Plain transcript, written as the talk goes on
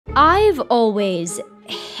I've always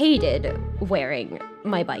hated wearing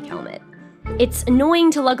my bike helmet. It's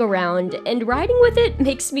annoying to lug around, and riding with it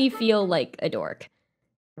makes me feel like a dork.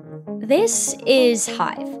 This is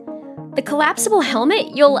HIVE, the collapsible helmet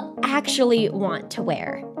you'll actually want to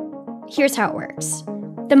wear. Here's how it works.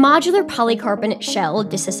 The modular polycarbonate shell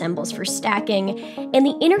disassembles for stacking, and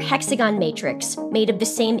the inner hexagon matrix, made of the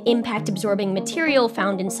same impact-absorbing material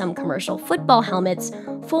found in some commercial football helmets,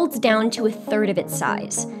 folds down to 1/3 of its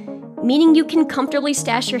size, meaning you can comfortably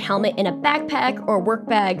stash your helmet in a backpack or work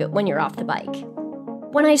bag when you're off the bike.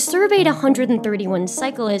 When I surveyed 131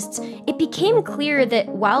 cyclists, it became clear that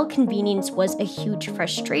while convenience was a huge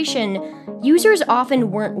frustration, users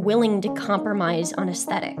often weren't willing to compromise on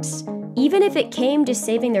aesthetics, even if it came to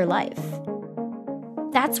saving their life.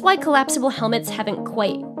 That's why collapsible helmets haven't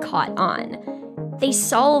quite caught on. They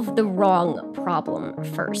solve the wrong problem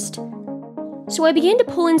first. So I began to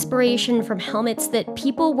pull inspiration from helmets that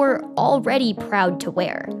people were already proud to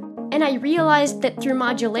wear. And I realized that through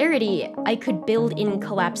modularity, I could build in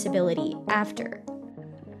collapsibility after.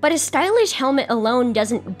 But a stylish helmet alone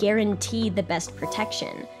doesn't guarantee the best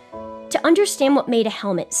protection. To understand what made a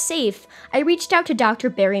helmet safe, I reached out to Dr.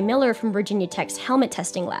 Barry Miller from Virginia Tech's helmet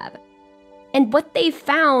testing lab. And what they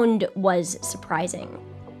found was surprising.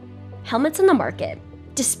 Helmets on the market,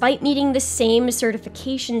 despite meeting the same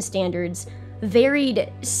certification standards, varied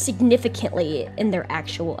significantly in their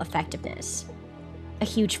actual effectiveness. A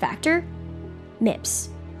huge factor? MIPS,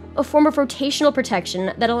 a form of rotational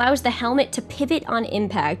protection that allows the helmet to pivot on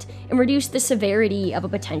impact and reduce the severity of a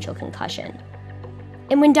potential concussion.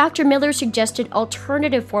 And when Dr. Miller suggested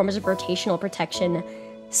alternative forms of rotational protection,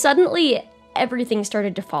 suddenly everything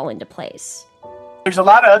started to fall into place. There's a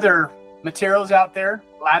lot of other materials out there,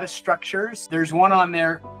 lattice structures. There's one on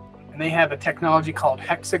there, and they have a technology called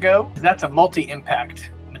Hexago. That's a multi-impact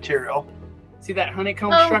material. See that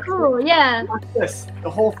honeycomb structure? Oh, cool, yeah. Watch this.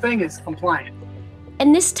 The whole thing is compliant.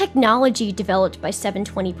 And this technology developed by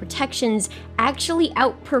 720 Protections actually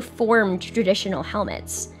outperformed traditional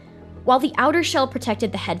helmets. While the outer shell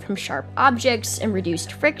protected the head from sharp objects and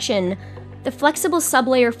reduced friction, the flexible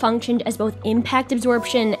sublayer functioned as both impact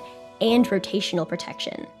absorption and rotational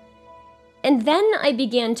protection. And then I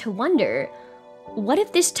began to wonder, what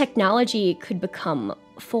if this technology could become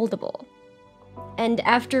foldable? And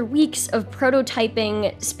after weeks of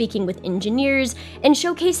prototyping, speaking with engineers, and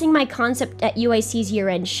showcasing my concept at UIC's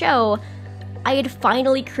year-end show, I had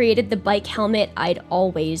finally created the bike helmet I'd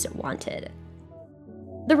always wanted.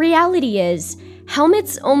 The reality is,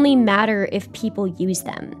 helmets only matter if people use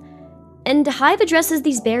them. And HIVE addresses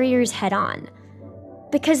these barriers head-on.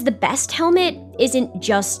 Because the best helmet isn't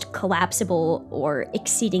just collapsible or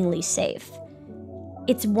exceedingly safe.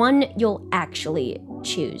 It's one you'll actually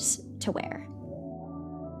choose to wear.